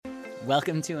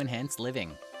Welcome to Enhanced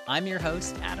Living. I'm your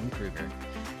host, Adam Kruger.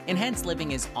 Enhanced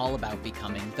Living is all about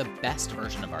becoming the best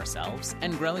version of ourselves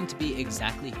and growing to be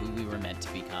exactly who we were meant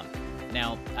to become.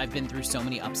 Now, I've been through so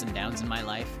many ups and downs in my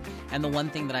life, and the one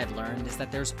thing that I've learned is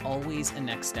that there's always a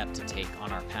next step to take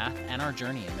on our path and our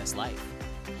journey in this life.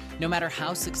 No matter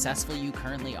how successful you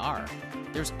currently are,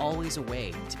 there's always a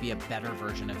way to be a better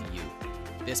version of you.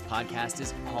 This podcast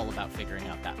is all about figuring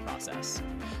out that process.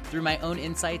 Through my own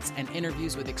insights and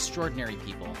interviews with extraordinary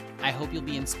people, I hope you'll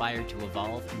be inspired to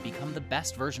evolve and become the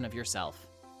best version of yourself.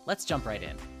 Let's jump right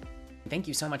in. Thank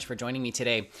you so much for joining me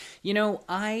today. You know,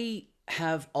 I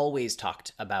have always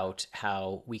talked about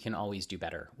how we can always do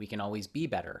better. We can always be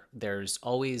better. There's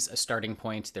always a starting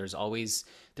point. There's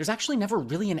actually never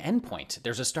really an end point.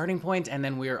 There's a starting point, and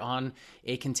then we're on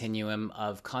a continuum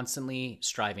of constantly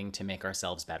striving to make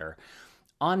ourselves better.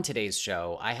 On today's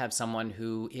show, I have someone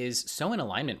who is so in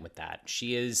alignment with that.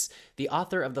 She is the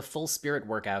author of The Full Spirit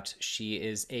Workout. She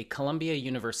is a Columbia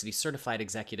University certified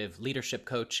executive leadership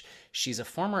coach. She's a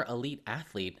former elite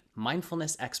athlete,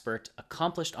 mindfulness expert,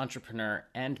 accomplished entrepreneur,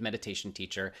 and meditation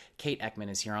teacher. Kate Eckman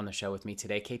is here on the show with me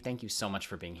today. Kate, thank you so much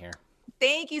for being here.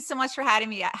 Thank you so much for having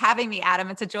me,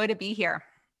 Adam. It's a joy to be here.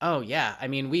 Oh yeah, I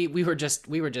mean we were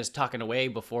just talking away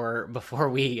before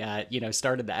we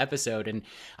started the episode, and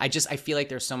I feel like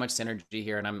there's so much synergy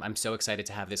here, and I'm so excited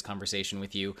to have this conversation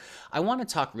with you. I want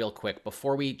to talk real quick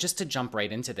before to jump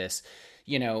right into this.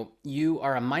 You know, you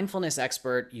are a mindfulness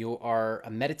expert, you are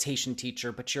a meditation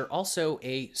teacher, but you're also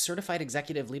a certified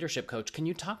executive leadership coach. Can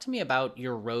you talk to me about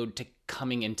your road to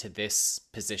coming into this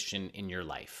position in your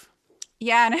life?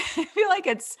 Yeah, and I feel like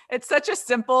it's such a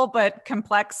simple but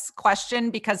complex question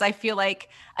because I feel like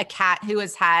a cat who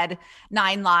has had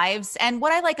 9 lives. And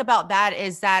what I like about that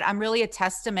is that I'm really a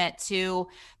testament to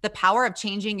the power of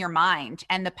changing your mind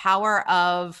and the power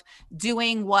of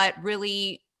doing what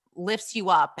really lifts you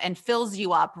up and fills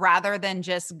you up rather than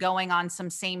just going on some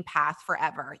same path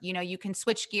forever. You know, you can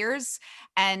switch gears.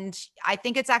 And I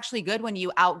think it's actually good when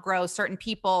you outgrow certain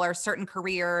people or certain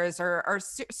careers or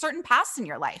certain paths in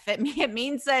your life. It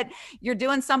means that you're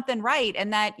doing something right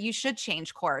and that you should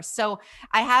change course. So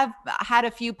I have had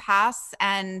a few paths,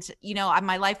 and, you know,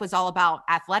 my life was all about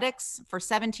athletics for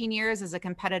 17 years as a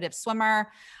competitive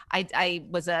swimmer. I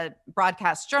was a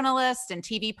broadcast journalist and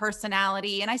TV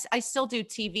personality, and I still do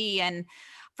TV. And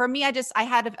for me, I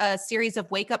had a series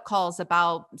of wake-up calls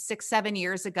about 6-7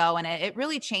 years ago, and it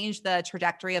really changed the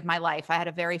trajectory of my life. I had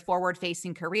a very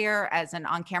forward-facing career as an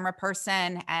on-camera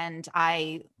person, and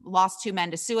I lost 2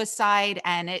 men to suicide,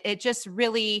 and it just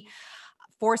really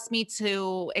forced me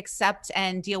to accept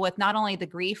and deal with not only the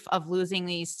grief of losing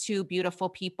these 2 beautiful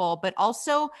people, but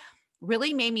also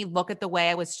really made me look at the way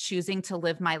I was choosing to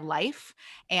live my life,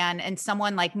 and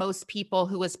someone like most people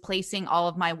who was placing all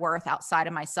of my worth outside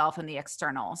of myself and the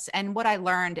externals. And what I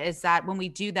learned is that when we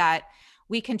do that,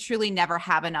 we can truly never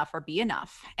have enough or be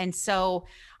enough. And so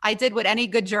I did what any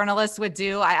good journalist would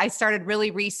do. I started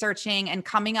really researching and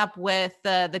coming up with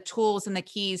the tools and the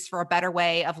keys for a better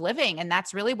way of living. And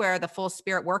that's really where the Full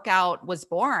Spirit Workout was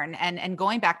born. And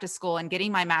going back to school and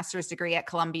getting my master's degree at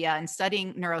Columbia and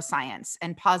studying neuroscience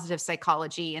and positive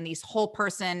psychology and these whole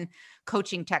person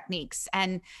coaching techniques,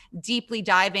 and deeply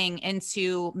diving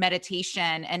into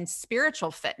meditation and spiritual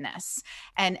fitness,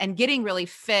 and getting really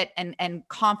fit and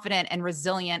confident and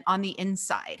resilient on the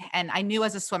inside. And I knew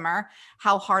as a swimmer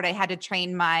how hard I had to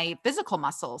train my physical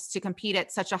muscles to compete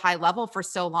at such a high level for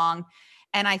so long.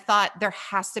 And I thought there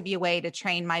has to be a way to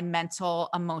train my mental,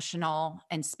 emotional,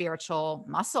 and spiritual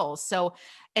muscles. So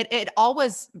it all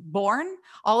was born,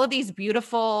 all of these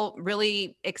beautiful,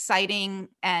 really exciting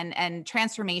and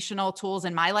transformational tools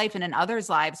in my life and in others'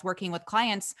 lives, working with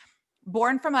clients,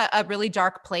 born from a really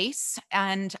dark place.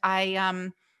 And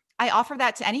I offer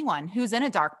that to anyone who's in a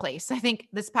dark place. I think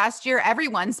this past year,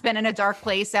 everyone's been in a dark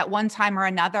place at one time or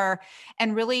another,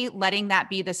 and really letting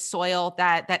that be the soil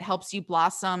that helps you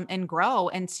blossom and grow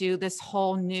into this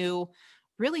whole new,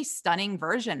 really stunning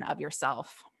version of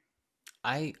yourself.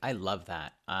 I love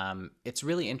that. It's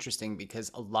really interesting because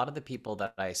a lot of the people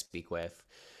that I speak with,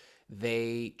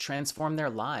 they transform their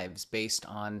lives based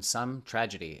on some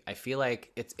tragedy. I feel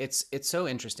like it's so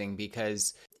interesting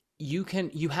because you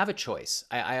have a choice.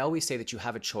 I always say that you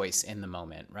have a choice in the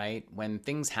moment, right? When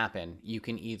things happen, you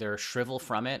can either shrivel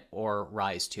from it or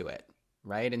rise to it,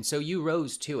 right? And so you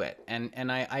rose to it.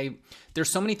 And I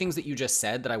there's so many things that you just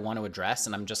said that I want to address,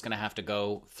 and I'm just going to have to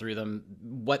go through them.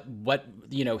 What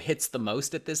hits the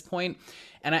most at this point.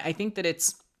 And I think that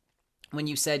it's when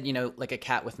you said, like a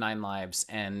cat with nine lives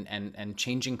and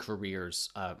changing careers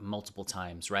multiple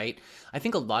times, right? I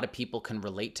think a lot of people can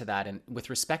relate to that. And with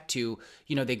respect to,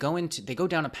 they go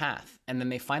down a path and then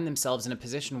they find themselves in a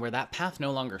position where that path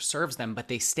no longer serves them, but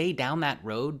they stay down that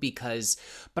road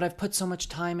but I've put so much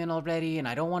time in already and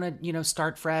I don't want to,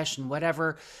 start fresh and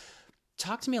whatever.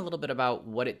 Talk to me a little bit about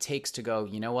what it takes to go,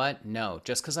 you know what? No,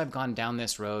 just because I've gone down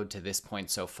this road to this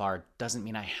point so far doesn't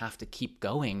mean I have to keep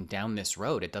going down this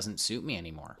road. It doesn't suit me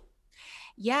anymore.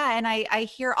 Yeah. And I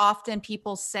hear often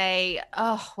people say,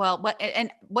 oh, well,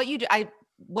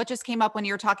 what just came up when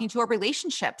you were talking to our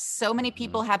relationships. So many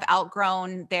people have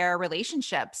outgrown their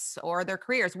relationships or their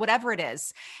careers, whatever it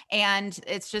is. And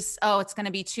it's just, oh, it's going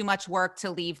to be too much work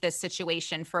to leave this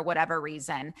situation for whatever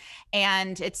reason.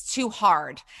 And it's too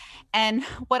hard. And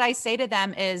what I say to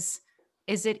them is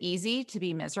it easy to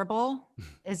be miserable?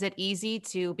 Is it easy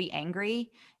to be angry?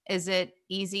 Is it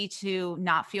easy to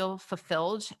not feel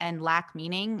fulfilled and lack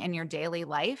meaning in your daily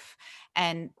life?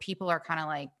 And people are kind of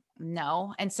like,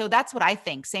 no. And so that's what I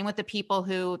think. Same with the people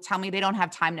who tell me they don't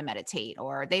have time to meditate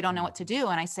or they don't know what to do.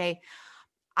 And I say,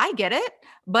 I get it,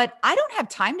 but I don't have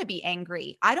time to be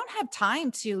angry. I don't have time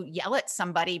to yell at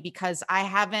somebody because I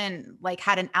haven't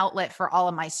had an outlet for all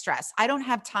of my stress. I don't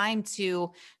have time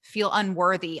to feel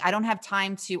unworthy. I don't have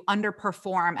time to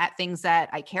underperform at things that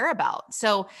I care about.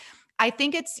 So I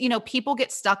think it's, people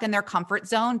get stuck in their comfort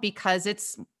zone because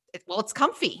it's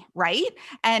comfy, right?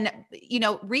 And,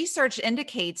 research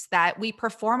indicates that we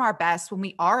perform our best when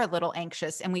we are a little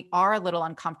anxious and we are a little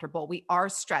uncomfortable. We are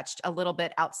stretched a little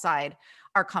bit outside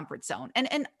our comfort zone.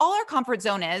 And all our comfort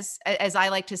zone is, as I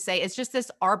like to say, is just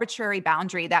this arbitrary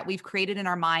boundary that we've created in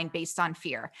our mind based on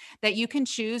fear that you can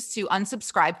choose to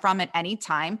unsubscribe from at any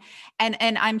time. And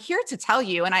I'm here to tell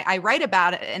you, and I write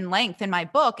about it in length in my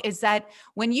book, is that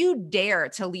when you dare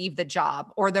to leave the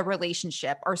job or the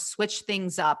relationship or switch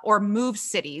things up or move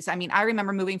cities. I mean, I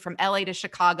remember moving from LA to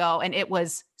Chicago and it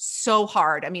was so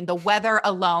hard. I mean, the weather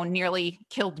alone nearly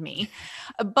killed me.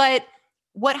 But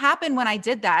what happened when I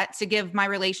did that to give my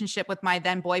relationship with my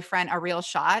then boyfriend a real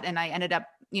shot, and I ended up,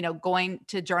 going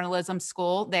to journalism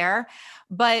school there,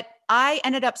 but I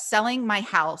ended up selling my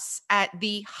house at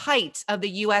the height of the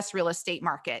US real estate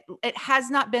market. It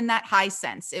has not been that high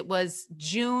since. It was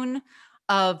June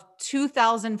of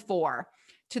 2004.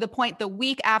 To the point the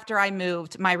week after I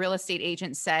moved, my real estate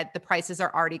agent said the prices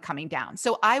are already coming down.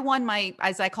 So I won my,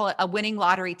 as I call it, a winning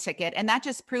lottery ticket. And that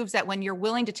just proves that when you're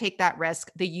willing to take that risk,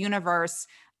 the universe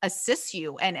assists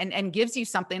you and gives you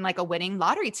something like a winning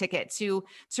lottery ticket to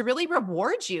really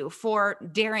reward you for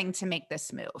daring to make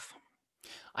this move.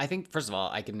 I think, first of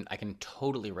all, I can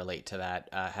totally relate to that,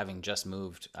 having just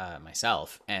moved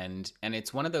myself, and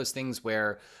it's one of those things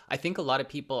where I think a lot of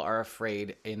people are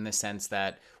afraid in the sense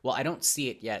that, well, I don't see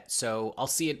it yet, so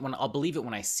I'll believe it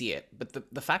when I see it. But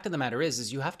the fact of the matter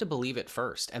is you have to believe it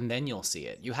first, and then you'll see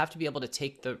it. You have to be able to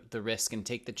take the risk and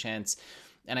take the chance.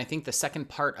 And I think the second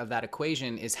part of that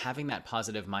equation is having that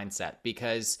positive mindset,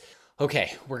 because,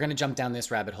 okay, we're going to jump down this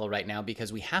rabbit hole right now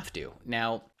because we have to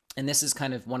now. And this is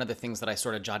kind of one of the things that I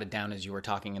sort of jotted down as you were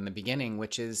talking in the beginning,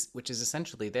 which is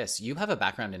essentially this. You have a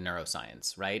background in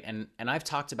neuroscience, right? And I've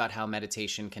talked about how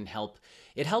meditation can help.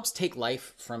 It helps take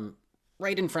life from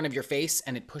right in front of your face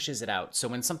and it pushes it out. So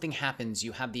when something happens,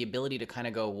 you have the ability to kind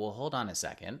of go, well, hold on a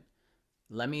second.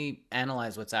 Let me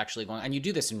analyze what's actually going on. And you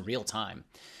do this in real time.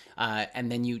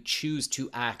 And then you choose to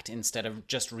act instead of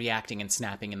just reacting and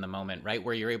snapping in the moment, right?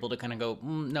 Where you're able to kind of go,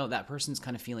 no, that person's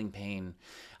kind of feeling pain.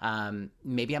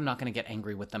 Maybe I'm not going to get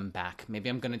angry with them back. Maybe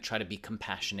I'm going to try to be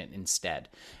compassionate instead.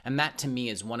 And that to me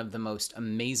is one of the most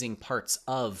amazing parts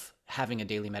of having a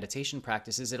daily meditation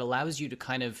practice. Is it allows you to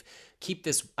kind of keep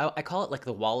this, I call it like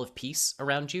the wall of peace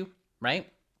around you,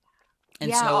 right?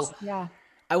 And yeah.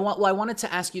 I wanted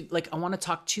to ask you, I want to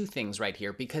talk two things right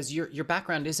here, because your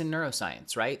background is in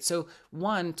neuroscience, right? So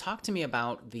one, talk to me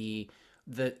about the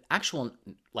actual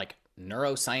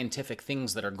neuroscientific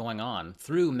things that are going on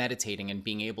through meditating and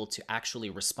being able to actually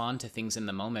respond to things in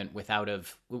the moment without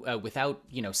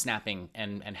snapping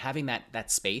and having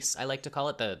that space. I like to call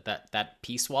it that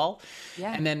peace wall.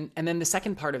 Yeah. And then the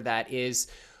second part of that is,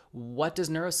 what does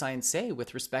neuroscience say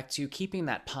with respect to keeping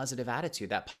that positive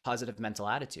attitude, that positive mental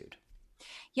attitude?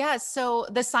 Yeah. So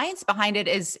the science behind it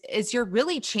is you're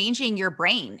really changing your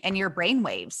brain and your brain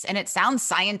waves. And it sounds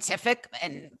scientific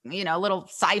and, a little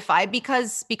sci-fi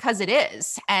because it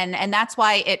is. And that's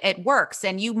why it works.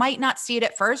 And you might not see it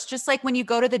at first, just like when you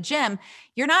go to the gym,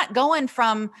 you're not going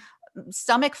from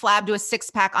stomach flab to a six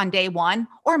pack on day one,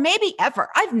 or maybe ever.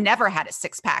 I've never had a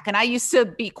six pack and I used to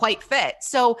be quite fit.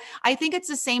 So I think it's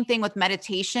the same thing with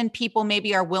meditation. People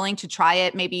maybe are willing to try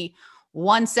it maybe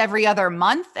once every other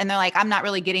month. And they're like, I'm not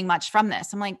really getting much from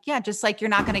this. I'm like, yeah, just like you're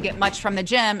not going to get much from the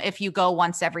gym if you go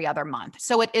once every other month.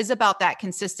 So it is about that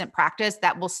consistent practice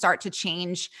that will start to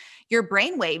change your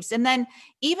brain waves. And then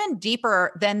even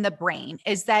deeper than the brain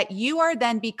is that you are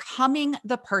then becoming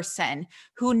the person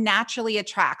who naturally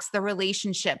attracts the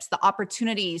relationships, the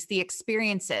opportunities, the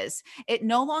experiences. It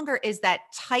no longer is that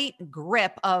tight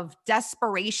grip of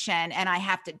desperation and I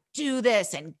have to do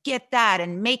this and get that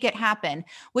and make it happen,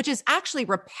 which is actually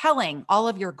repelling all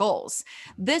of your goals.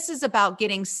 This is about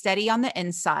getting steady on the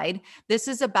inside. This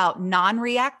is about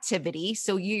non-reactivity.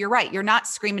 So you're right. You're not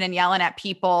screaming and yelling at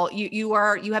people. You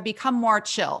have become more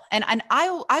chill. And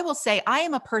I will say I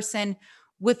am a person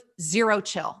with zero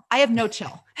chill. I have no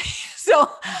chill. So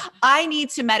I need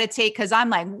to meditate because I'm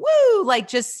like, woo, like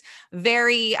just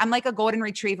I'm like a golden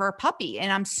retriever puppy.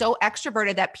 And I'm so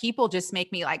extroverted that people just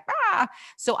make me like, ah.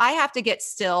 So I have to get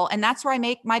still. And that's where I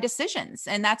make my decisions.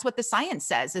 And that's what the science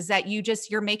says is that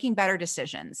you're making better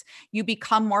decisions. You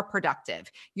become more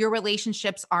productive. Your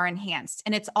relationships are enhanced.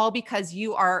 And it's all because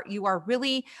you are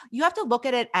really, you have to look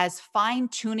at it as fine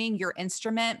tuning your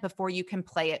instrument before you can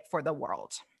play it for the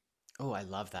world. Oh, I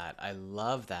love that. I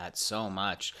love that so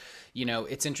much.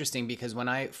 It's interesting because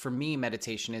for me,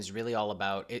 meditation is really all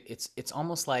about it. It's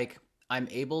almost like I'm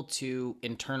able to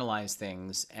internalize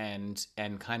things and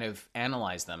kind of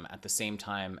analyze them at the same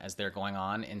time as they're going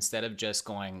on, instead of just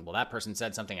going, well, that person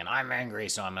said something and I'm angry,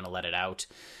 so I'm going to let it out.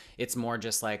 It's more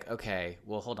just like, okay,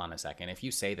 well, hold on a second. If you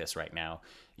say this right now,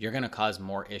 you're going to cause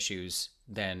more issues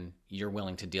than you're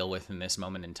willing to deal with in this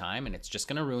moment in time. And it's just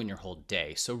going to ruin your whole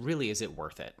day. So really, is it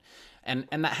worth it? And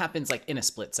that happens like in a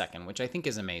split second, which I think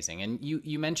is amazing. And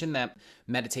you mentioned that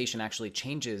meditation actually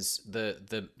changes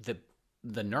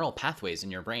the neural pathways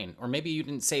in your brain. Or maybe you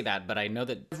didn't say that, but I know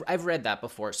that I've read that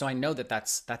before. So I know that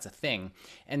that's a thing.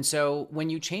 And so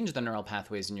when you change the neural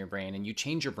pathways in your brain and you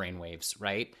change your brain waves,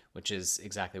 right? Which is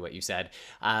exactly what you said.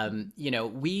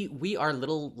 We are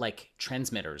little like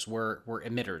transmitters. We're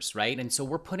emitters, right? And so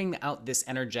we're putting out this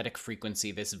energetic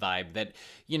frequency, this vibe that,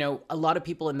 a lot of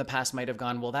people in the past might have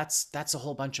gone, well, that's a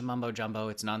whole bunch of mumbo jumbo.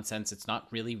 It's nonsense. It's not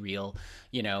really real.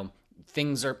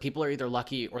 People are either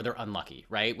lucky or they're unlucky,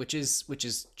 right? Which is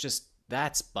just,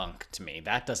 that's bunk to me.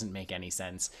 That doesn't make any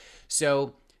sense.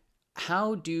 So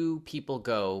how do people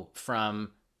go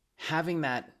from having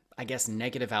that, I guess,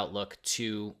 negative outlook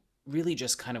to really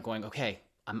just kind of going, okay,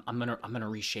 I'm gonna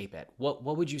reshape it? What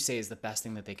would you say is the best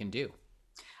thing that they can do?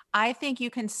 I think you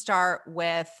can start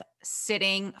with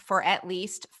sitting for at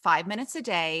least 5 minutes a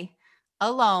day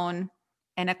alone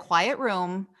in a quiet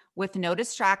room with no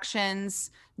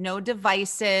distractions, no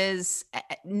devices,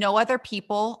 no other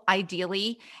people,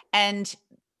 ideally. And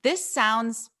this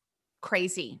sounds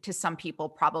crazy to some people,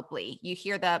 probably. You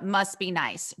hear the must be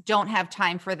nice, don't have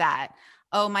time for that.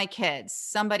 Oh, my kids,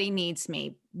 somebody needs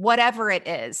me, whatever it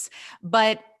is.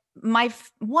 But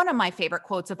one of my favorite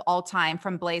quotes of all time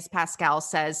from Blaise Pascal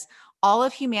says, all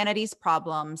of humanity's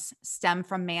problems stem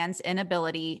from man's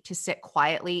inability to sit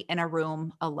quietly in a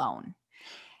room alone.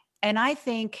 And I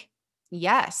think,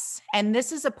 yes. And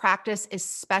this is a practice,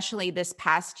 especially this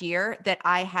past year, that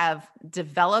I have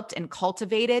developed and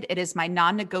cultivated. It is my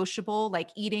non-negotiable,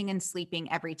 like eating and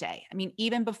sleeping every day. I mean,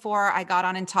 even before I got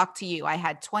on and talked to you, I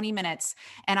had 20 minutes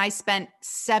and I spent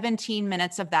 17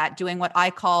 minutes of that doing what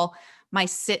I call my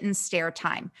sit and stare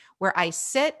time, where I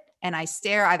sit and I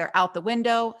stare either out the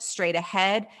window, straight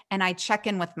ahead, and I check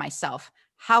in with myself.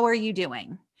 How are you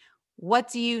doing?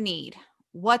 What do you need?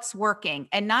 What's working?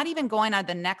 And not even going on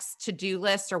the next to-do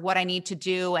list or what I need to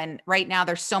do. And right now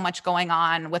there's so much going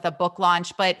on with a book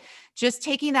launch, but just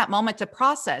taking that moment to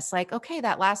process, like, okay,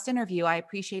 that last interview, I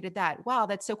appreciated that. Wow,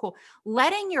 that's so cool.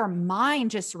 Letting your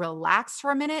mind just relax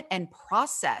for a minute and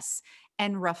process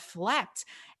and reflect.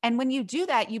 And when you do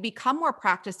that, you become more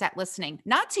practiced at listening,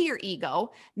 not to your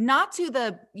ego, not to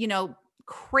the,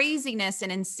 craziness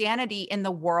and insanity in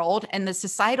the world and the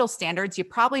societal standards you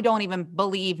probably don't even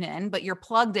believe in, but you're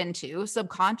plugged into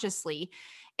subconsciously.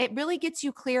 It really gets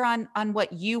you clear on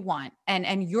what you want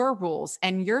and your rules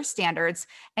and your standards.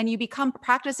 And you become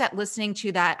practiced at listening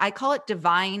to that. I call it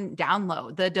divine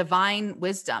download, the divine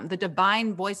wisdom, the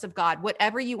divine voice of God,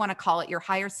 whatever you want to call it, your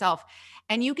higher self.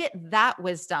 And you get that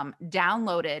wisdom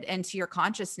downloaded into your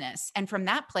consciousness. And from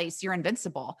that place, you're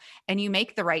invincible and you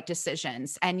make the right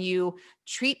decisions and you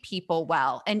treat people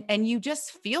well and you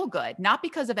just feel good, not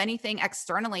because of anything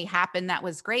externally happened that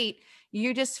was great.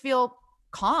 You just feel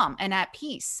calm and at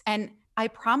peace. And I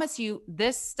promise you,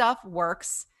 this stuff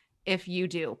works if you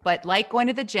do. But like going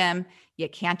to the gym, you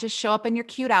can't just show up in your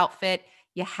cute outfit.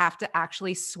 You have to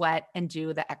actually sweat and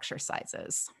do the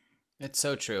exercises. It's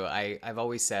so true. I've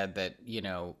always said that,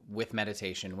 with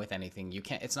meditation, with anything, you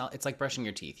can't, it's like brushing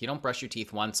your teeth. You don't brush your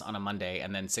teeth once on a Monday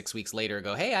and then 6 weeks later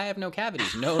go, hey, I have no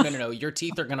cavities. No, no, no, no. Your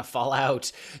teeth are going to fall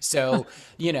out. So,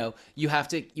 you have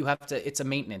to, it's a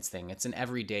maintenance thing. It's an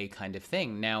everyday kind of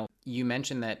thing. Now, you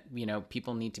mentioned that,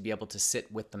 people need to be able to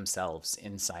sit with themselves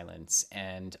in silence.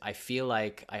 And I feel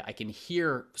like I can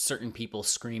hear certain people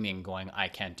screaming, going, I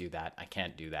can't do that. I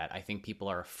can't do that. I think people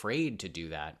are afraid to do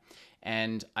that.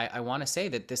 And I want to say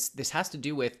that this has to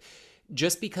do with,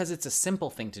 just because it's a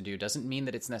simple thing to do doesn't mean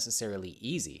that it's necessarily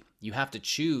easy. You have to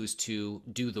choose to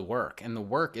do the work, and the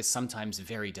work is sometimes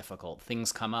very difficult.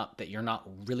 Things come up that you're not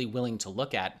really willing to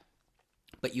look at,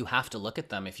 but you have to look at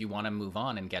them if you want to move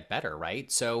on and get better,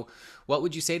 right? So what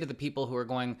would you say to the people who are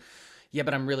going, yeah,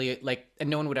 but I'm really like, and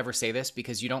no one would ever say this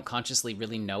because you don't consciously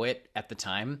really know it at the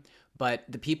time, but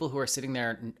the people who are sitting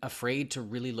there afraid to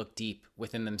really look deep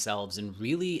within themselves and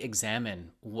really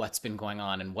examine what's been going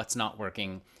on and what's not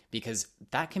working, because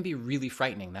that can be really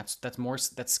frightening. That's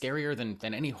scarier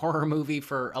than any horror movie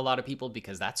for a lot of people,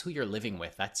 because that's who you're living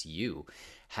with. That's you.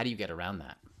 How do you get around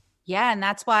that? Yeah. And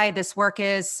that's why this work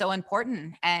is so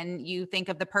important. And you think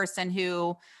of the person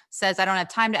who says, I don't have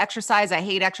time to exercise. I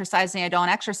hate exercising. I don't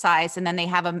exercise. And then they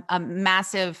have a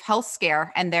massive health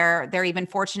scare and they're even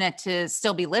fortunate to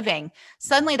still be living.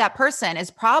 Suddenly that person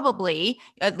is probably,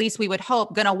 at least we would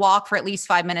hope, going to walk for at least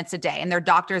 5 minutes a day. And their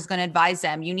doctor is going to advise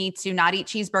them, you need to not eat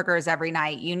cheeseburgers every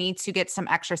night. You need to get some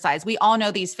exercise. We all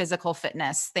know these physical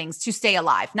fitness things to stay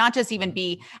alive, not just even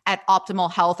be at optimal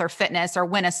health or fitness or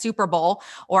win a Super Bowl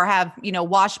or have,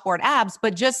 washboard abs,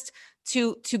 but just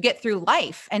to get through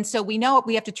life. And so we know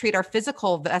we have to treat our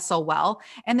physical vessel well.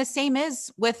 And the same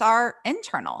is with our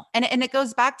internal. And it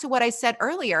goes back to what I said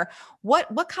earlier.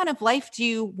 What kind of life do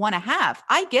you want to have?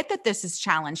 I get that this is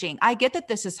challenging. I get that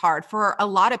this is hard for a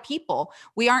lot of people.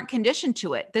 We aren't conditioned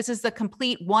to it. This is the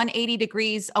complete 180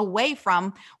 degrees away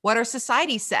from what our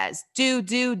society says.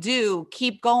 Do,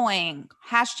 keep going.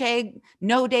 Hashtag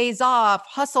no days off,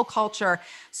 hustle culture.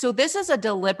 So this is a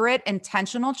deliberate,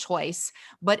 intentional choice,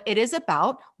 but it is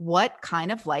about what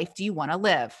kind of life do you want to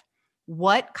live?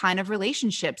 What kind of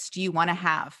relationships do you want to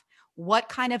have? What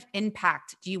kind of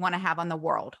impact do you want to have on the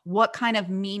world? What kind of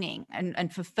meaning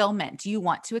and fulfillment do you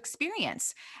want to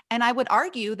experience? And I would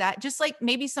argue that just like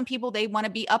maybe some people, they want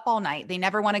to be up all night, they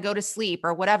never want to go to sleep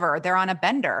or whatever, they're on a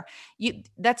bender.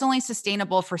 That's only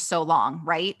sustainable for so long,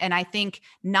 right? And I think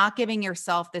not giving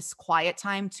yourself this quiet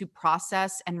time to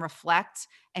process and reflect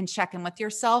and check in with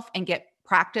yourself and get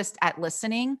practiced at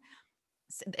listening,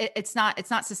 it's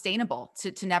not sustainable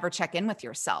to never check in with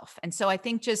yourself. And so I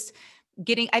think just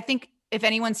I think if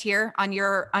anyone's here on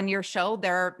your show,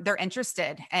 they're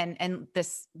interested in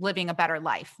this living a better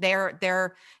life.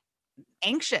 They're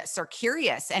anxious or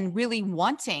curious and really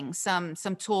wanting some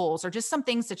tools or just some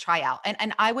things to try out.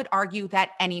 And I would argue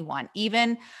that anyone,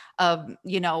 even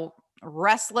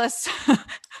restless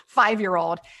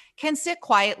 5-year-old, can sit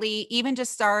quietly, even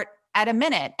just start at a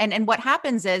minute. And what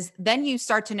happens is then you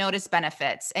start to notice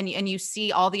benefits and you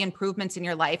see all the improvements in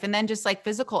your life. And then just like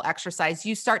physical exercise,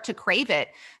 you start to crave it.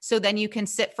 So then you can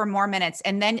sit for more minutes.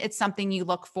 And then it's something you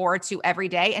look forward to every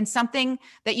day and something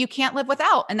that you can't live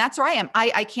without. And that's where I am.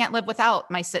 I can't live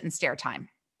without my sit and stare time.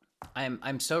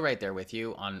 I'm so right there with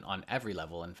you on every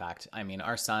level. In fact, I mean,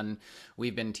 our son,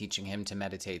 we've been teaching him to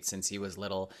meditate since he was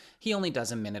little. He only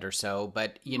does a minute or so,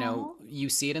 but you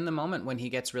see it in the moment when he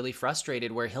gets really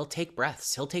frustrated, where he'll take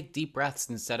breaths. He'll take deep breaths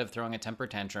instead of throwing a temper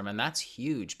tantrum, and that's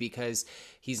huge because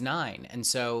he's 9. And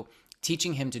so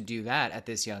teaching him to do that at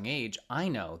this young age, I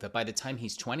know that by the time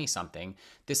he's 20 something,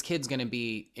 this kid's going to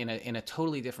be in a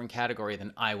totally different category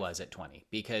than I was at 20,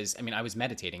 because I mean, I was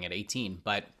meditating at 18,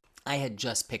 but I had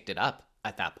just picked it up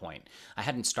at that point. I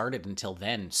hadn't started until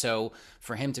then. So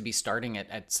for him to be starting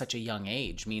at such a young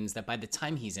age means that by the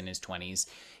time he's in his 20s,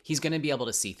 he's going to be able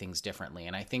to see things differently.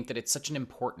 And I think that it's such an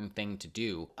important thing to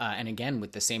do. And again,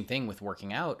 with the same thing with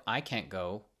working out, I can't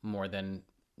go more than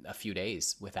a few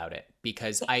days without it,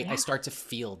 because I start to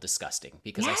feel disgusting,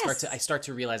 because I start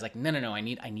to realize like, no, I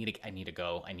need to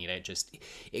go.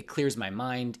 It clears my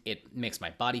mind. It makes my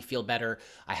body feel better.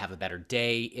 I have a better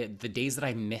day. The days that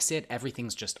I miss it,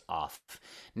 everything's just off.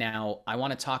 Now I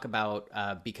want to talk about,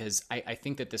 because I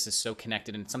think that this is so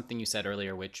connected, and something you said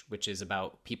earlier, which is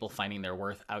about people finding their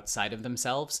worth outside of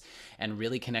themselves and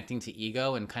really connecting to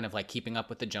ego and kind of like keeping up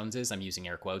with the Joneses. I'm using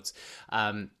air quotes.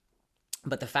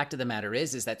 But the fact of the matter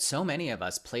is that so many of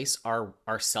us place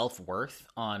our self-worth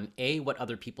on what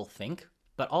other people think,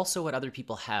 but also what other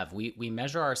people have. We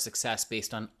measure our success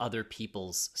based on other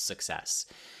people's success.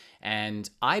 And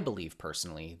I believe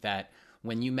personally that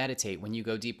when you meditate, when you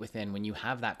go deep within, when you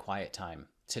have that quiet time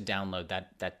to download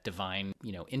that divine,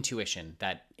 intuition,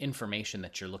 that information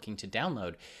that you're looking to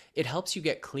download, it helps you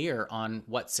get clear on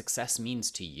what success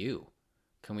means to you.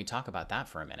 Can we talk about that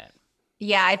for a minute?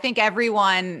 Yeah, I think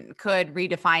everyone could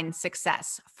redefine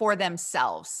success for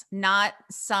themselves, not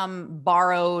some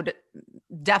borrowed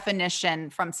definition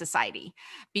from society,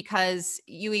 because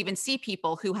you even see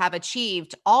people who have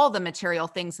achieved all the material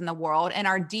things in the world and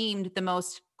are deemed the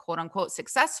most quote unquote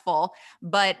successful,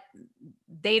 but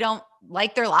they don't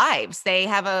like their lives. They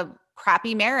have a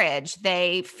crappy marriage.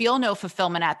 They feel no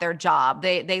fulfillment at their job.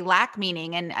 They lack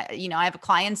meaning. And I have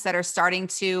clients that are starting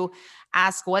to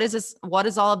ask, what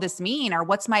does all of this mean? Or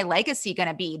what's my legacy going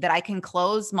to be? That I can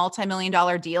close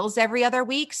multi-million-dollar deals every other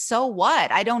week? So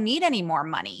what? I don't need any more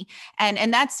money.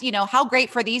 And that's, how great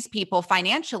for these people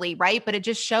financially, right? But it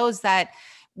just shows that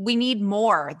we need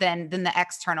more than the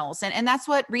externals. And that's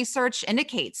what research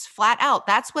indicates flat out.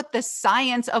 That's what the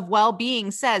science of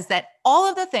well-being says, that all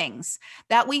of the things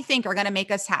that we think are going to make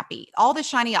us happy, all the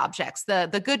shiny objects,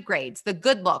 the good grades, the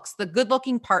good looks, the good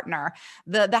looking partner,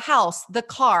 the house, the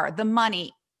car, the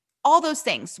money, all those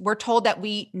things, we're told that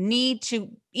we need to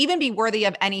even be worthy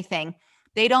of anything.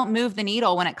 They don't move the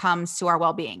needle when it comes to our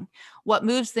well-being. What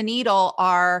moves the needle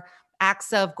are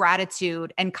acts of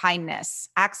gratitude and kindness,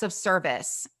 acts of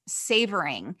service,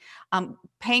 savoring,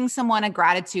 paying someone a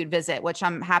gratitude visit, which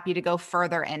I'm happy to go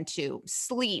further into,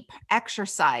 sleep,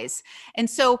 exercise. And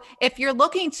so if you're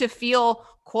looking to feel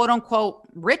quote unquote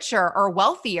richer or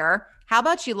wealthier, how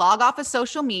about you log off of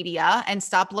social media and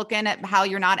stop looking at how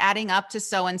you're not adding up to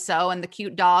so-and-so and the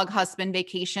cute dog, husband,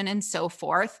 vacation, and so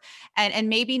forth. And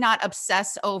maybe not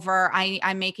obsess over,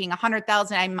 I'm making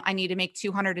 100,000, I need to make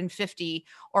 250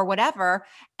 or whatever,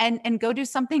 and go do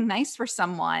something nice for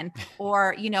someone,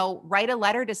 or, write a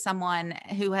letter to someone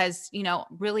who has,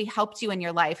 really helped you in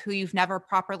your life, who you've never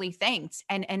properly thanked,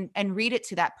 and read it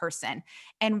to that person,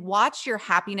 and watch your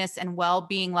happiness and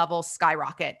well-being levels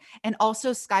skyrocket, and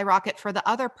also skyrocket for the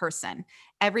other person.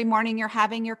 Every morning you're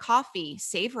having your coffee,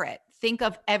 savor it. Think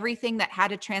of everything that had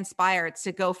to transpire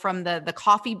to go from the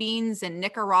coffee beans in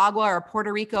Nicaragua or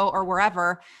Puerto Rico or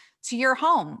wherever to your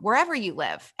home, wherever you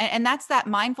live. And that's that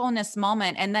mindfulness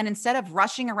moment. And then instead of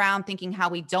rushing around thinking how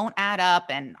we don't add up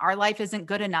and our life isn't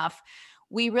good enough,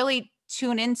 we really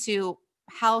tune into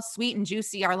how sweet and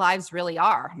juicy our lives really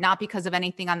are, not because of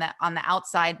anything on the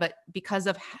outside, but because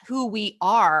of who we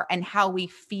are and how we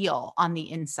feel on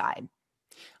the inside.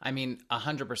 I mean,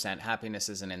 100% happiness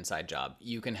is an inside job.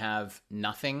 You can have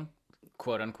nothing,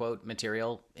 quote unquote,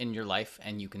 material in your life,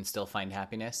 and you can still find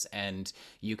happiness, and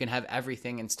you can have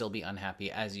everything and still be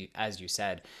unhappy, as you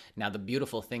said. Now, the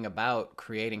beautiful thing about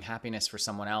creating happiness for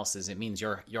someone else is it means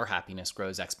your happiness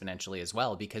grows exponentially as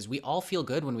well, because we all feel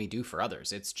good when we do for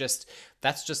others. That's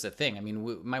just a thing. I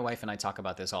mean, my wife and I talk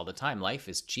about this all the time. Life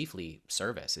is chiefly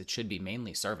service. It should be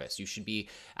mainly service. You should be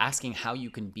asking how you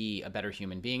can be a better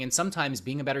human being. And sometimes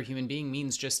being a better human being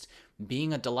means just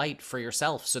being a delight for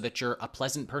yourself, so that you're a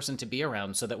pleasant person to be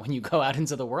around, so that when you go out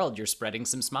into the world, you're spreading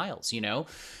some smiles,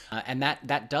 and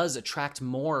that does attract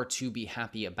more to be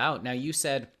happy about. Now, you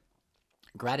said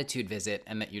gratitude visit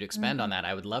and that you'd expand on that.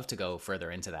 I would love to go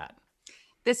further into that.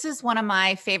 This is one of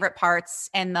my favorite parts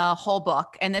in the whole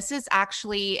book. And this is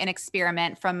actually an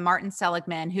experiment from Martin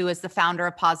Seligman, who is the founder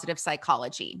of positive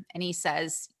psychology. And he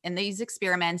says, in these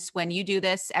experiments, when you do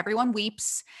this, everyone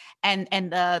weeps, and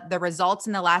the results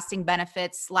and the lasting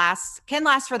benefits can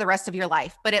last for the rest of your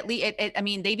life. But at least,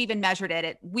 they've even measured it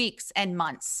at weeks and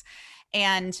months.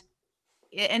 And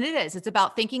it's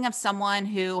about thinking of someone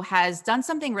who has done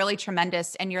something really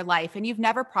tremendous in your life and you've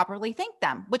never properly thanked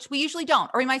them, which we usually don't.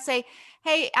 Or we might say,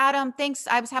 hey, Adam, thanks.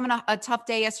 I was having a tough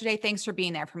day yesterday. Thanks for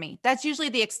being there for me. That's usually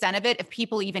the extent of it, if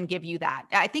people even give you that.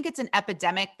 I think it's an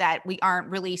epidemic that we aren't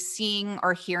really seeing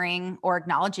or hearing or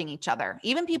acknowledging each other,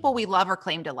 even people we love or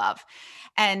claim to love.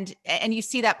 And you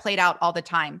see that played out all the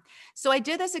time. So I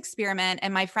did this experiment,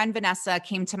 and my friend Vanessa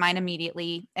came to mind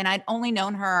immediately. And I'd only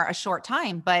known her a short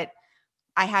time, but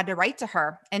I had to write to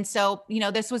her. And so,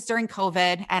 this was during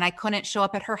COVID and I couldn't show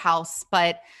up at her house,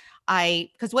 but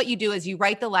because what you do is you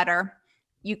write the letter,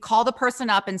 you call the person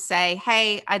up and say,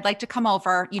 hey, I'd like to come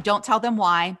over. You don't tell them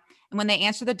why. And when they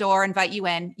answer the door, invite you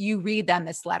in, you read them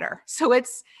this letter. So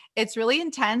it's really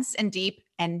intense and deep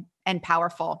and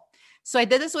powerful. So I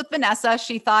did this with Vanessa.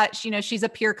 She thought, she's a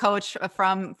peer coach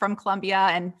from Columbia,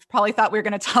 and probably thought we were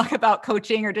going to talk about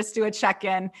coaching or just do a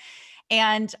check-in.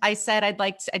 And I said,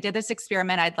 I did this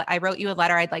experiment. I wrote you a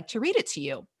letter. I'd like to read it to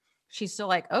you. She's still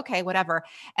like, okay, whatever.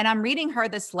 And I'm reading her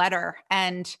this letter,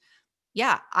 and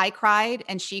yeah, I cried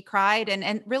and she cried.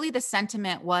 And really the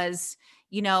sentiment was,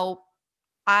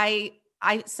 I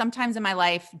I sometimes in my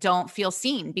life don't feel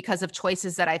seen because of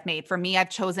choices that I've made. For me, I've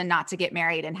chosen not to get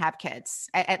married and have kids,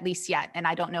 at least yet. And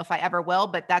I don't know if I ever will,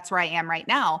 but that's where I am right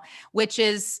now, which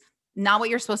is not what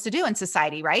you're supposed to do in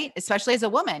society, right? Especially as a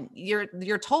woman,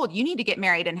 you're told you need to get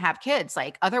married and have kids.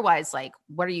 Like otherwise, like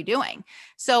what are you doing?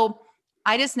 So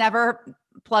I just never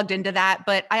plugged into that,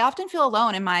 but I often feel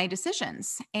alone in my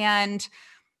decisions. And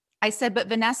I said, but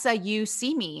Vanessa, you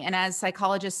see me. And as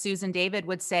psychologist Susan David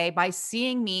would say, by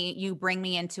seeing me, you bring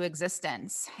me into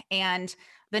existence. And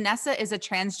Vanessa is a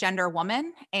transgender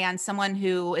woman and someone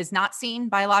who is not seen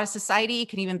by a lot of society,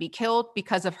 can even be killed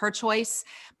because of her choice.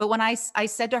 But when I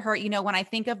said to her, when I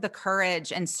think of the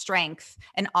courage and strength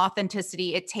and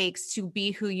authenticity it takes to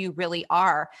be who you really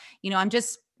are, I'm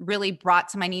just really brought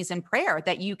to my knees in prayer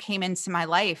that you came into my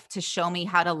life to show me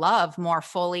how to love more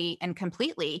fully and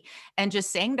completely. And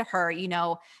just saying to her,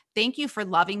 thank you for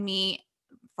loving me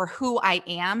for who I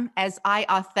am as I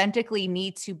authentically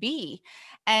need to be.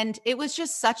 And it was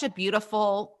just such a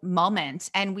beautiful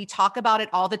moment. And we talk about it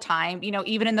all the time,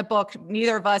 even in the book,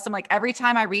 neither of us, I'm like, every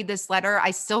time I read this letter, I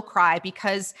still cry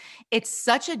because it's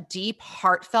such a deep,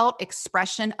 heartfelt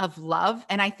expression of love.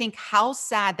 And I think how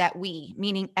sad that we,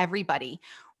 meaning everybody,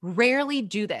 rarely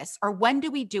do this. Or when do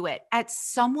we do it? At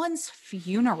someone's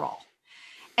funeral.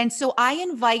 And so I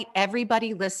invite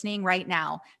everybody listening right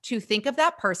now to think of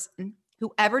that person.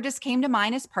 Whoever just came to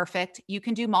mind is perfect. You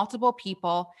can do multiple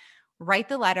people. Write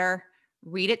the letter,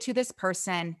 read it to this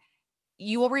person.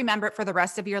 You will remember it for the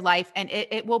rest of your life, and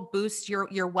it will boost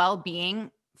your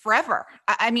well-being forever.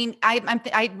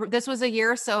 This was a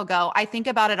year or so ago. I think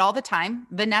about it all the time.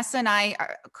 Vanessa and I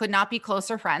could not be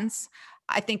closer friends.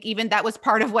 I think even that was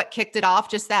part of what kicked it off,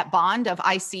 just that bond of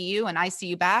I see you and I see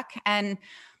you back. And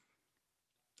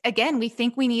again, we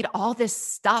think we need all this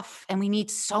stuff and we need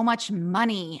so much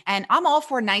money, and I'm all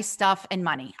for nice stuff and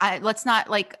money. I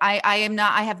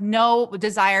have no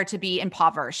desire to be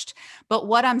impoverished, but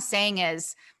what I'm saying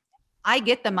is I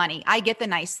get the money, I get the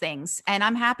nice things, and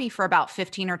I'm happy for about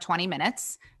 15 or 20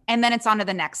 minutes. And then it's on to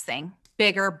the next thing,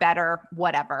 bigger, better,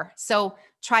 whatever. So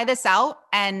try this out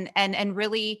and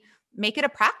really make it a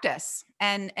practice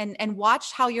and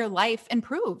watch how your life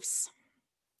improves.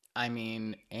 I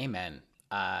mean, amen.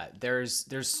 There's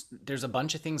a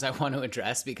bunch of things I want to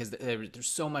address because there's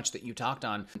so much that you talked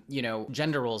on,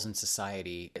 gender roles in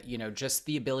society, just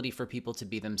the ability for people to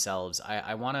be themselves.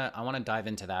 I want to dive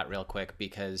into that real quick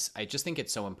because I just think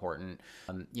it's so important.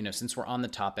 Since we're on the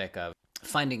topic of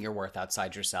finding your worth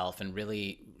outside yourself and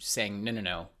really saying,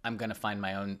 no, I'm going to find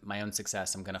my own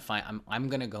success. I'm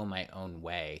going to go my own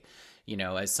way.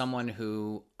 As someone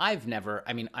who I'm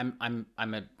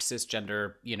a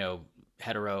cisgender,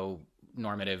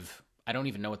 heteronormative, I don't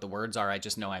even know what the words are. I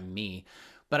just know I'm me,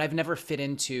 but I've never fit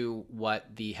into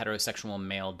what the heterosexual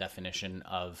male definition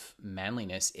of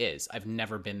manliness is. I've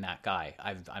never been that guy.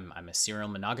 I'm a serial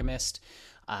monogamist.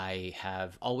 I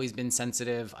have always been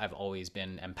sensitive. I've always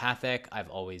been empathic. I've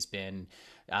always been,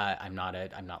 I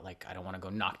don't want to go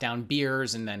knock down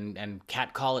beers and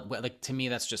catcall it. Like, to me,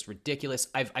 that's just ridiculous.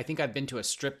 I think I've been to a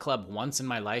strip club once in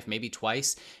my life, maybe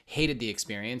twice, hated the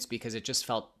experience because it just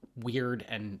felt weird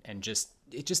and it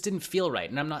just didn't feel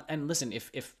right. And listen,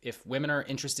 if women are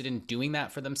interested in doing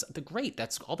that for themselves, great.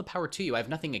 That's all the power to you. I have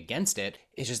nothing against it.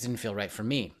 It just didn't feel right for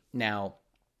me. Now,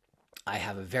 I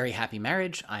have a very happy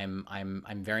marriage. I'm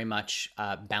very much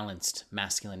balanced,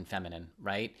 masculine, feminine,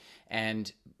 right?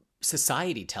 And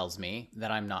society tells me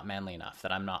that I'm not manly enough,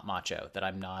 that I'm not macho, that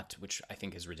I'm not, which I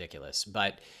think is ridiculous.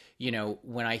 But,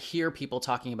 when I hear people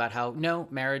talking about how, no,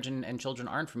 marriage and children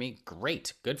aren't for me,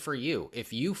 great, good for you.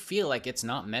 If you feel like it's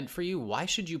not meant for you, why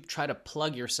should you try to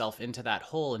plug yourself into that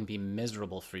hole and be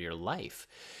miserable for your life?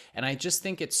 And I just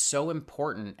think it's so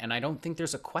important, and I don't think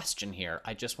there's a question here.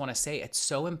 I just want to say it's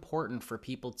so important for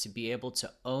people to be able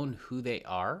to own who they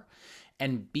are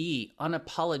and be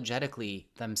unapologetically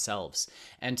themselves,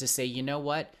 and to say, you know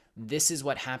what, this is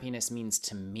what happiness means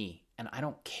to me. And I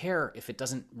don't care if it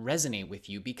doesn't resonate with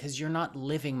you because you're not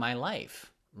living my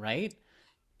life, right?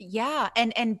 Yeah.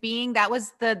 And being, that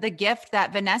was the gift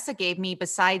that Vanessa gave me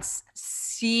besides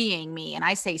seeing me. And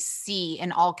I say see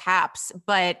in all caps,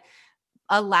 but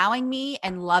allowing me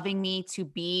and loving me to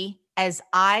be as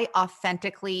I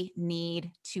authentically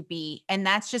need to be. And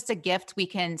that's just a gift we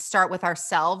can start with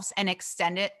ourselves and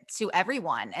extend it to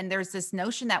everyone. And there's this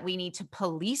notion that we need to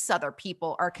police other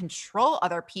people or control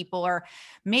other people, or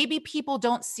maybe people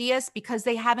don't see us because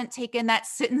they haven't taken that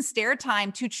sit and stare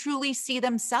time to truly see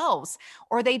themselves,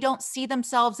 or they don't see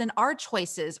themselves in our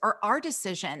choices or our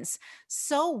decisions.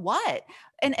 So what?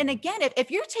 And again,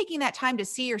 if you're taking that time to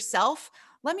see yourself,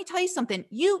 let me tell you something.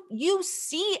 You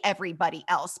see everybody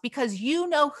else because you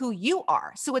know who you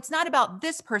are. So it's not about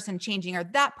this person changing or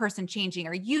that person changing,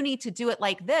 or you need to do it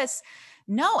like this.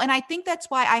 No. And I think that's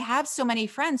why I have so many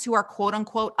friends who are quote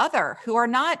unquote other, who are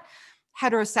not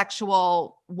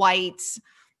heterosexual, white,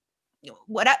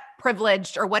 what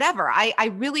privileged or whatever.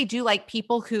 I really do like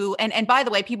people who, and by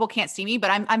the way, people can't see me, but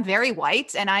I'm very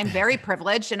white and I'm very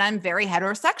privileged and I'm very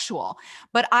heterosexual.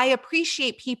 But I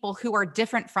appreciate people who are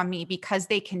different from me because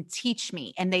they can teach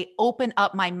me and they open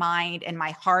up my mind and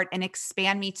my heart and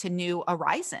expand me to new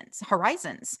horizons.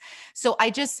 So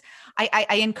I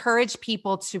encourage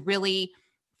people to really,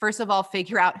 first of all,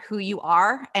 figure out who you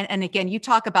are. And again, you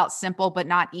talk about simple but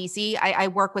not easy. I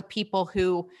work with people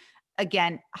who,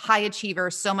 again, high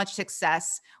achievers, so much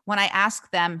success. When I ask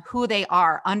them who they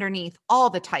are underneath all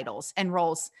the titles and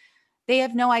roles, they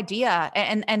have no idea.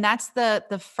 And that's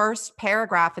the first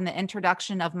paragraph in the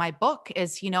introduction of my book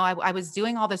is, I was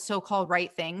doing all the so-called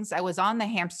right things. I was on the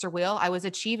hamster wheel. I was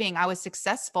achieving. I was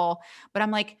successful. But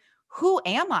I'm like, who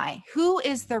am I? Who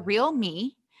is the real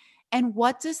me? And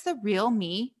what does the real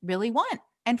me really want?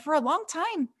 And for a long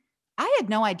time, I had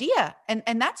no idea.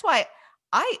 And that's why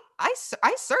I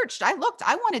searched, I looked,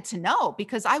 I wanted to know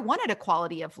because I wanted a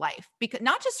quality of life, because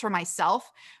not just for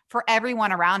myself, for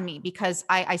everyone around me, because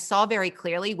I saw very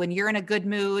clearly when you're in a good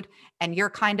mood and you're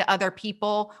kind to other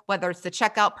people, whether it's the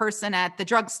checkout person at the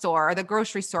drugstore or the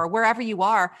grocery store, wherever you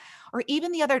are, or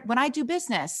even when I do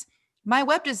business, my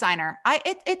web designer,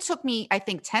 it took me, I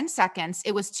think 10 seconds.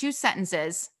 It was 2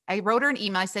 sentences. I wrote her an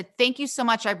email. I said, thank you so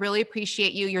much. I really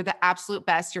appreciate you. You're the absolute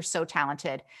best. You're so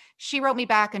talented. She wrote me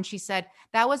back and she said,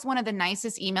 that was one of the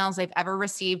nicest emails I've ever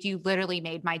received. You literally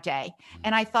made my day.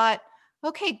 And I thought,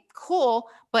 okay, cool.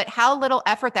 But how little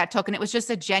effort that took. And it was just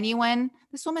a genuine,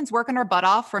 this woman's working her butt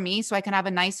off for me so I can have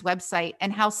a nice website,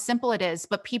 and how simple it is.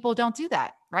 But people don't do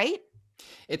that, right?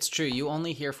 It's true. You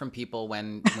only hear from people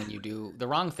when you do the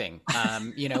wrong thing.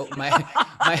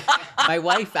 My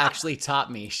wife actually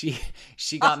taught me.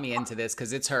 She got me into this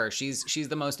because it's her. She's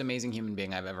the most amazing human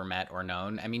being I've ever met or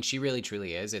known. I mean, she really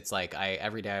truly is. It's like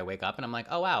every day I wake up and I'm like,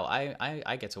 oh wow,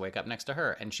 I get to wake up next to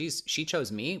her, and she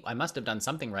chose me. I must have done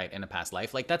something right in a past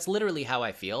life. Like that's literally how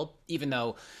I feel. Even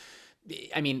though,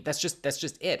 I mean, that's just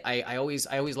it. I always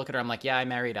look at her. I'm like, yeah, I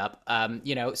married up.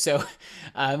 So.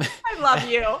 I love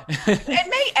you. And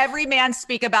may every man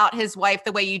speak about his wife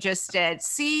the way you just did.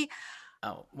 See.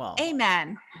 Oh, well,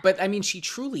 amen. But I mean, she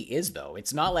truly is, though.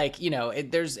 It's not like,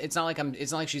 it's not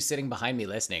like she's sitting behind me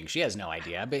listening. She has no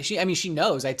idea, but she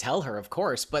knows. I tell her, of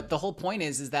course. But the whole point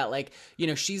is that, like,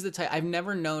 she's the type. I've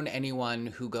never known anyone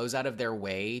who goes out of their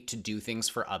way to do things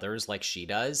for others like she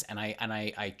does. And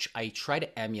I try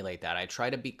to emulate that. I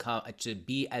try to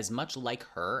be as much like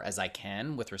her as I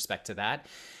can with respect to that.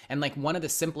 And like one of the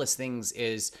simplest things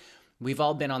is, we've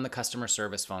all been on the customer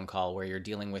service phone call where you're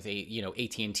dealing with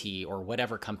AT&T or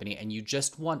whatever company, and you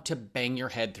just want to bang your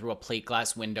head through a plate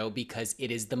glass window because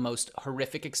it is the most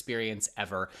horrific experience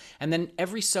ever. And then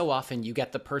every so often you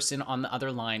get the person on the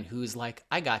other line who's like,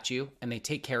 I got you, and they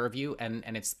take care of you, and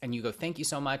you go, thank you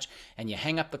so much, and you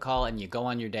hang up the call and you go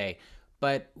on your day.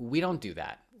 But we don't do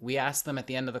that. We ask them at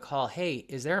the end of the call, hey,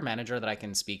 is there a manager that I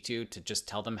can speak to just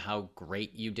tell them how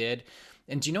great you did?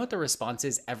 And do you know what the response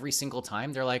is every single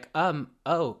time? They're like, yeah.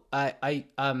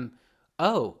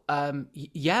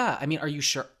 I mean, are you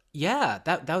sure? Yeah,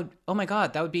 that would, oh my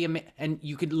God, that would be amazing. And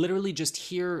you could literally just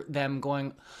hear them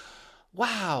going,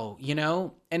 wow,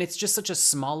 and it's just such a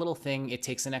small little thing. It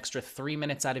takes an extra 3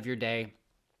 minutes out of your day.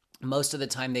 Most of the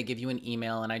time they give you an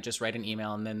email, and I just write an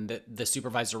email, and then the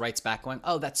supervisor writes back going,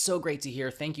 oh, that's so great to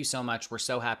hear. Thank you so much. We're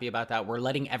so happy about that. We're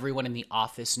letting everyone in the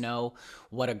office know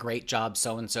what a great job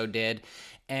so-and-so did.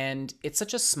 And it's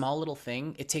such a small little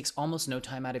thing. It takes almost no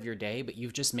time out of your day, but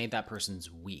you've just made that person's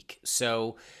week.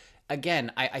 So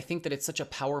again, I think that it's such a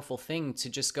powerful thing to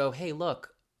just go, hey,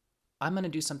 look, I'm going to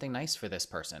do something nice for this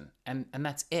person. And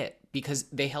that's it, because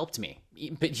they helped me.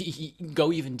 But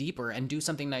go even deeper and do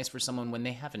something nice for someone when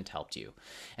they haven't helped you.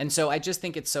 And so I just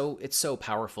think it's so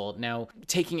powerful. Now,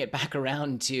 taking it back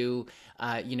around to,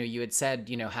 you had said,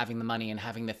 having the money and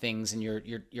having the things, and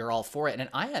you're all for it. And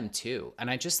I am too. And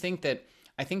I just think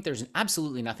there's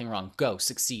absolutely nothing wrong. Go,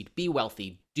 succeed, be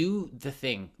wealthy, do the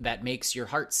thing that makes your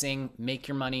heart sing, make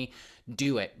your money,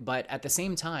 do it. But at the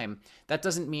same time, that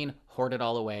doesn't mean hoard it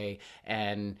all away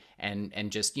and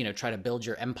just, try to build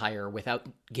your empire without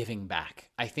giving back.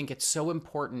 I think it's so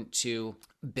important to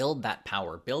build that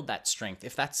power, build that strength.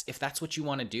 If that's what you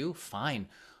want to do, fine.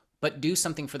 But do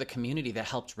something for the community that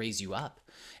helped raise you up.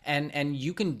 And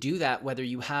you can do that whether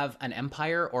you have an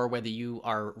empire or whether you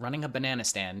are running a banana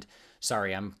stand.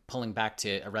 Sorry, I'm pulling back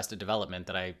to Arrested Development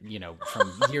that I,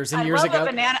 from years and I years love ago.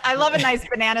 I love a nice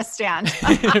banana stand.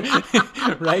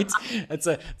 Right? It's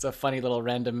a funny little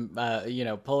random,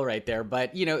 pull right there.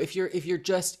 But, if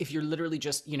you're literally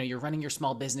just, you're running your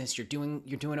small business, you're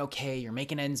doing okay, you're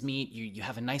making ends meet, you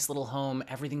have a nice little home,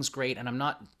 everything's great. And I'm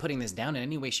not putting this down in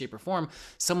any way, shape or form.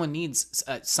 Someone needs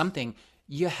something.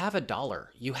 You have $1,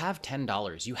 you have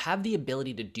 $10, you have the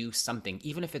ability to do something,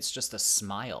 even if it's just a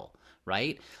smile,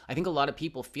 right? I think a lot of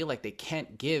people feel like they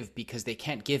can't give because they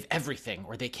can't give everything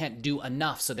or they can't do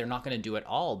enough, so they're not going to do it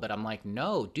all. But I'm like,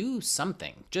 no, do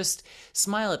something. Just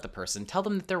smile at the person, tell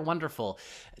them that they're wonderful,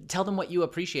 tell them what you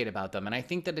appreciate about them. And I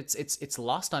think that it's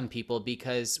lost on people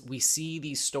because we see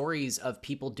these stories of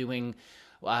people doing,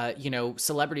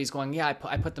 celebrities going, yeah,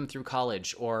 I put them through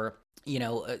college, or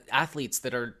athletes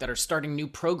that are starting new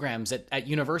programs at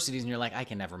universities, and you're like, I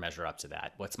can never measure up to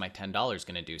that. What's my $10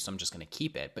 going to do? So I'm just going to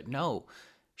keep it. But no,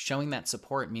 showing that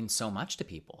support means so much to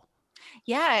people.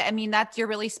 Yeah, I mean, you're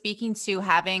really speaking to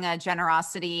having a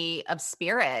generosity of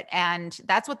spirit. And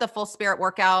that's what the full spirit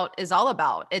workout is all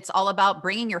about. It's all about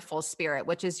bringing your full spirit,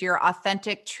 which is your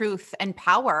authentic truth and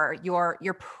power, your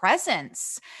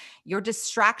presence, your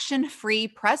distraction-free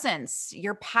presence,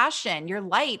 your passion, your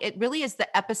light. It really is the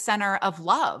epicenter of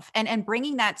love, and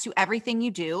bringing that to everything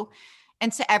you do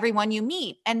and to everyone you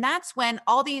meet. And that's when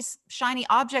all these shiny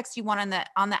objects you want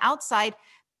on the outside,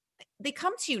 they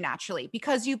come to you naturally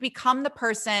because you become the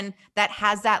person that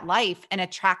has that life and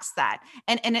attracts that.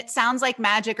 And it sounds like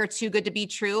magic or too good to be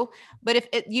true, but if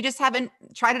you just haven't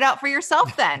tried it out for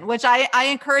yourself then, which I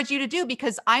encourage you to do,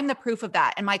 because I'm the proof of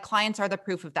that. And my clients are the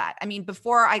proof of that. I mean,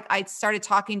 before I started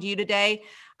talking to you today,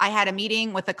 I had a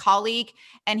meeting with a colleague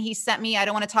and he sent me, I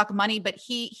don't want to talk money, but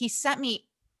he sent me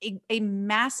a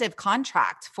massive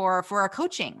contract for a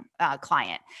coaching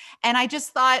client. And I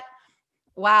just thought,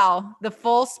 wow, the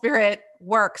full spirit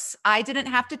works. I didn't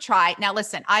have to try. Now,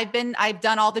 listen, I've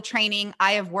done all the training.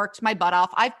 I have worked my butt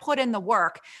off. I've put in the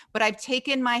work, but I've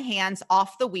taken my hands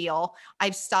off the wheel.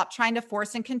 I've stopped trying to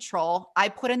force and control. I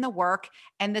put in the work,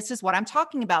 and this is what I'm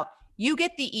talking about. You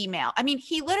get the email. I mean,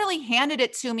 he literally handed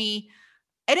it to me,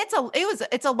 and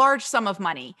it's a large sum of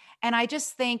money. And I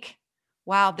just think,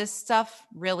 wow, this stuff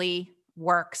really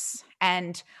works.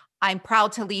 And I'm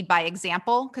proud to lead by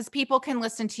example, because people can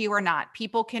listen to you or not.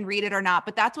 People can read it or not,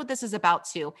 but that's what this is about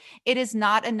too. It is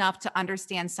not enough to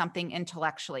understand something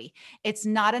intellectually. It's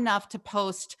not enough to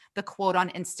post the quote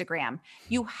on Instagram.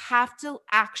 You have to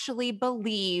actually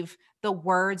believe the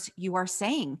words you are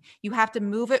saying. You have to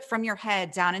move it from your head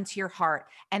down into your heart,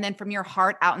 and then from your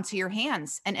heart out into your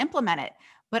hands and implement it.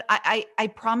 But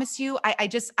I promise you,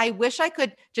 I wish I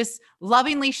could just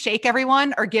lovingly shake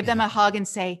everyone or give them a hug and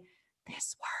say,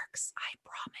 this works. I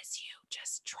promise you,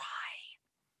 just try.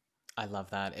 I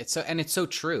love that. It's so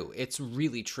true. It's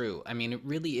really true. I mean, it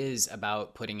really is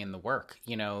about putting in the work.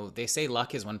 They say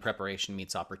luck is when preparation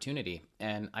meets opportunity,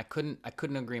 and I couldn't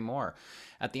agree more.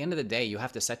 At the end of the day, you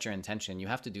have to set your intention. You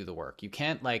have to do the work. You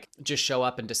can't just show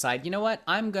up and decide, you know what,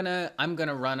 I'm gonna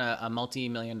run a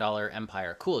multi-million-dollar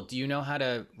empire. Cool. Do you know how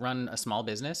to run a small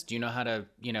business? Do you know how to,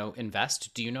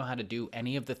 invest? Do you know how to do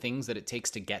any of the things that it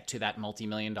takes to get to that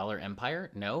multi-million-dollar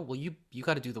empire? No. Well, you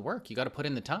got to do the work. You got to put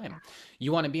in the time.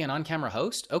 You want to be an on-camera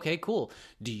host? Okay, cool.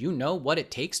 Do you know what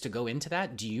it takes to go into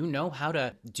that? Do you know how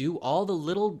to do all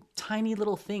the tiny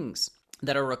little things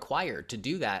that are required to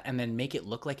do that and then make it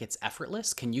look like it's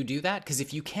effortless? Can you do that? Because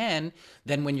if you can,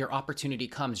 then when your opportunity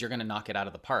comes, you're going to knock it out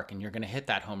of the park and you're going to hit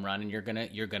that home run and you're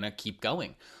going to keep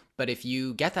going. But if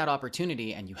you get that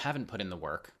opportunity and you haven't put in the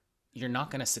work, you're not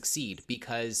going to succeed,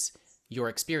 because your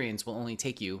experience will only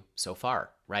take you so far,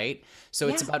 right? So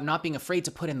It's about not being afraid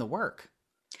to put in the work.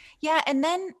 Yeah. And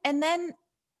then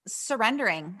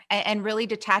surrendering and really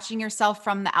detaching yourself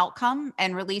from the outcome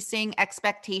and releasing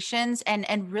expectations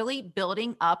and really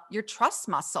building up your trust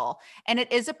muscle. And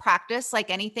it is a practice like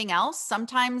anything else.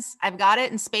 Sometimes I've got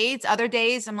it in spades. Other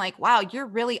days I'm like, wow, you're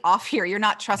really off here. You're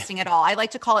not trusting at all. I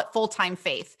like to call it full-time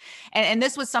faith. And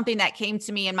this was something that came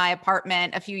to me in my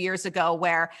apartment a few years ago,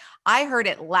 where I heard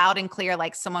it loud and clear,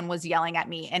 like someone was yelling at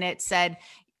me, and it said,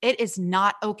 it is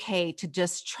not okay to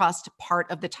just trust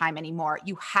part of the time anymore.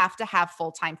 You have to have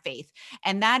full-time faith.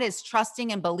 And that is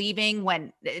trusting and believing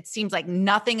when it seems like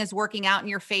nothing is working out in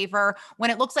your favor.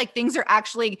 When it looks like things are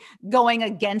actually going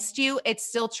against you, it's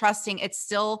still trusting. It's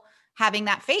still having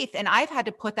that faith. And I've had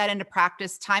to put that into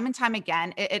practice time and time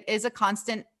again. It is a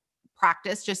constant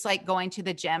practice, just like going to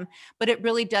the gym, but it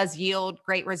really does yield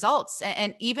great results.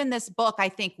 And even this book, I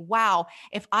think, wow,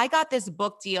 if I got this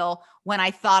book deal when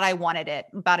I thought I wanted it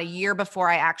about a year before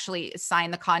I actually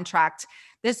signed the contract,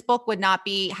 this book would not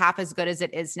be half as good as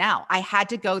it is now. I had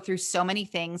to go through so many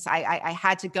things. I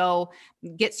had to go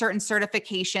get certain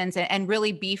certifications and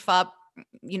really beef up,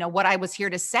 what I was here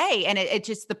to say. And it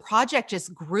just, the project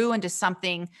just grew into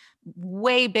something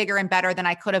way bigger and better than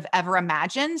I could have ever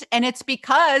imagined. And it's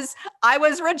because I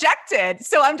was rejected.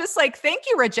 So I'm just like, thank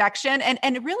you, rejection.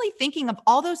 And really thinking of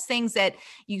all those things that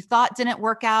you thought didn't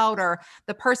work out, or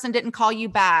the person didn't call you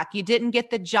back, you didn't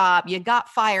get the job, you got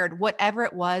fired, whatever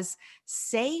it was,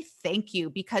 say thank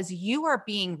you, because you are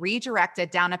being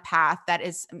redirected down a path that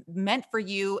is meant for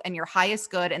you and your highest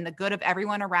good and the good of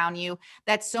everyone around you.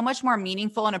 That's so much more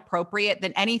meaningful and appropriate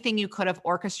than anything you could have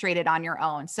orchestrated on your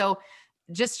own. So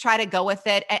just try to go with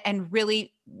it and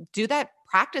really do that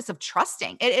practice of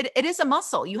trusting. It is a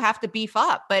muscle you have to beef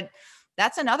up, but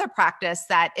that's another practice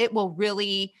that it will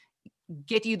really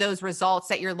get you those results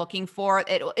that you're looking for.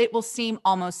 It will seem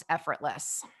almost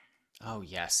effortless. Oh,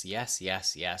 yes, yes,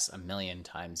 yes, yes. A million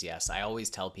times yes. I always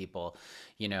tell people,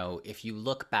 if you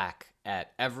look back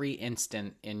at every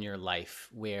instant in your life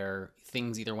where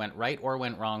things either went right or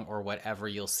went wrong or whatever,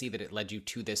 you'll see that it led you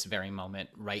to this very moment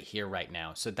right here, right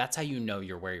now. So that's how you know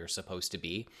you're where you're supposed to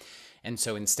be. And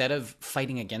so instead of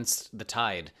fighting against the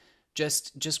tide,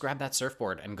 just grab that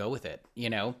surfboard and go with it,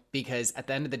 because at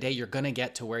the end of the day, you're going to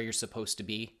get to where you're supposed to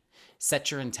be.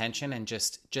 Set your intention and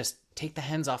just take the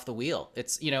hands off the wheel.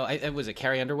 It's, it was a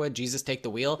Carrie Underwood, Jesus take the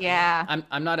wheel. Yeah.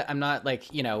 I'm not like,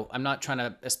 I'm not trying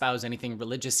to espouse anything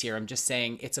religious here. I'm just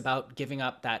saying it's about giving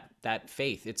up that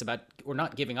faith. It's about, or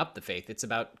not giving up the faith. It's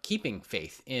about keeping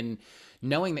faith in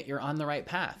knowing that you're on the right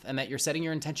path and that you're setting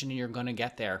your intention and you're going to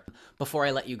get there. Before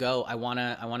I let you go, I want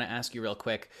to ask you real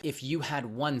quick, if you had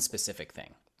one specific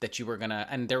thing that you were gonna,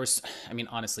 and there was,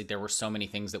 honestly, there were so many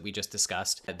things that we just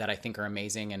discussed that I think are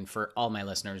amazing. And for all my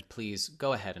listeners, please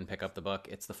go ahead and pick up the book.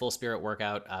 It's The Full Spirit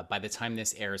Workout. By the time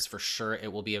this airs, for sure,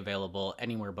 it will be available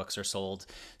anywhere books are sold.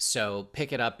 So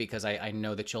pick it up, because I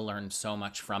know that you'll learn so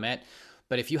much from it.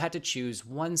 But if you had to choose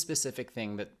one specific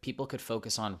thing that people could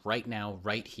focus on right now,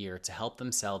 right here, to help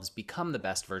themselves become the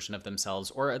best version of themselves,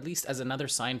 or at least as another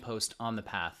signpost on the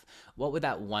path, what would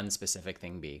that one specific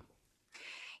thing be?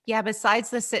 Yeah,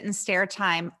 besides the sit and stare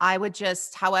time, I would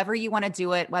just, however you want to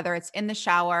do it, whether it's in the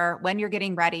shower, when you're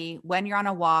getting ready, when you're on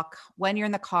a walk, when you're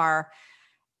in the car,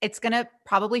 it's going to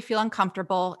probably feel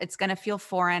uncomfortable. It's going to feel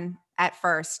foreign at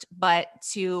first, but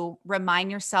to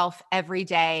remind yourself every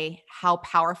day how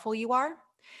powerful you are,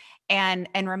 and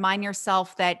remind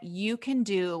yourself that you can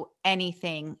do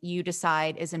anything you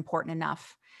decide is important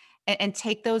enough. And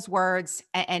take those words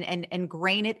and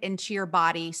ingrain it into your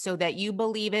body so that you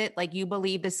believe it, like you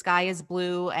believe the sky is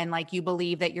blue, and like you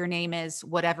believe that your name is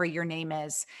whatever your name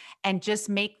is. And just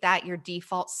make that your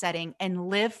default setting and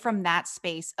live from that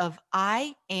space of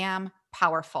I am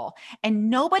powerful. And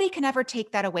nobody can ever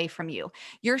take that away from you.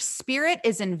 Your spirit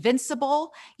is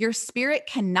invincible. Your spirit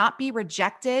cannot be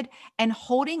rejected. And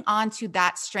holding on to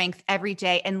that strength every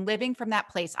day and living from that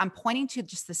place, I'm pointing to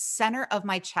just the center of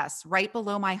my chest, right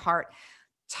below my heart.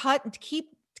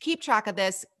 Keep track of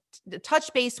this.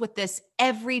 Touch base with this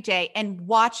every day and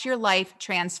watch your life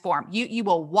transform. You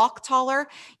will walk taller,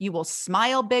 you will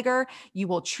smile bigger, you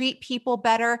will treat people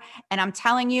better. And I'm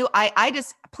telling you, I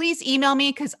just, please email me,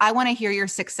 because I want to hear your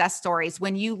success stories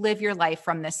when you live your life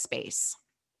from this space.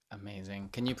 Amazing.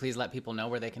 Can you please let people know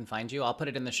where they can find you? I'll put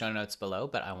it in the show notes below,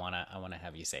 but I want to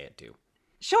have you say it too.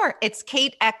 Sure. It's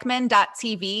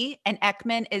kateekman.tv, and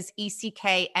Ekman is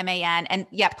ECKMAN. And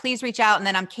yeah, please reach out. And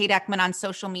then I'm Kate Ekman on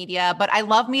social media. But I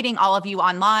love meeting all of you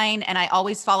online, and I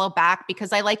always follow back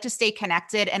because I like to stay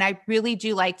connected. And I really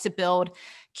do like to build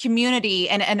community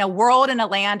and a world and a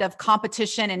land of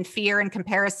competition and fear and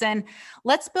comparison.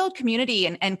 Let's build community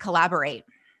and collaborate.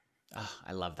 Oh,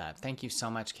 I love that. Thank you so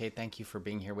much, Kate. Thank you for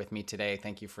being here with me today.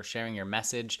 Thank you for sharing your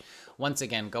message. Once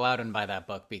again, go out and buy that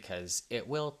book, because it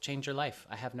will change your life.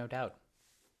 I have no doubt.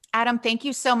 Adam, thank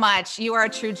you so much. You are a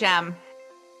true gem.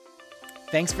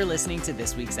 Thanks for listening to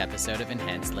this week's episode of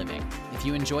Enhanced Living. If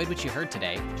you enjoyed what you heard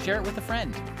today, share it with a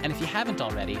friend. And if you haven't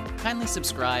already, kindly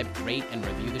subscribe, rate, and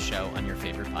review the show on your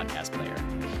favorite podcast player.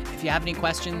 If you have any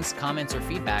questions, comments, or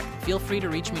feedback, feel free to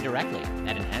reach me directly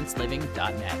at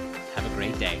enhancedliving.net. Have a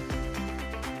great day.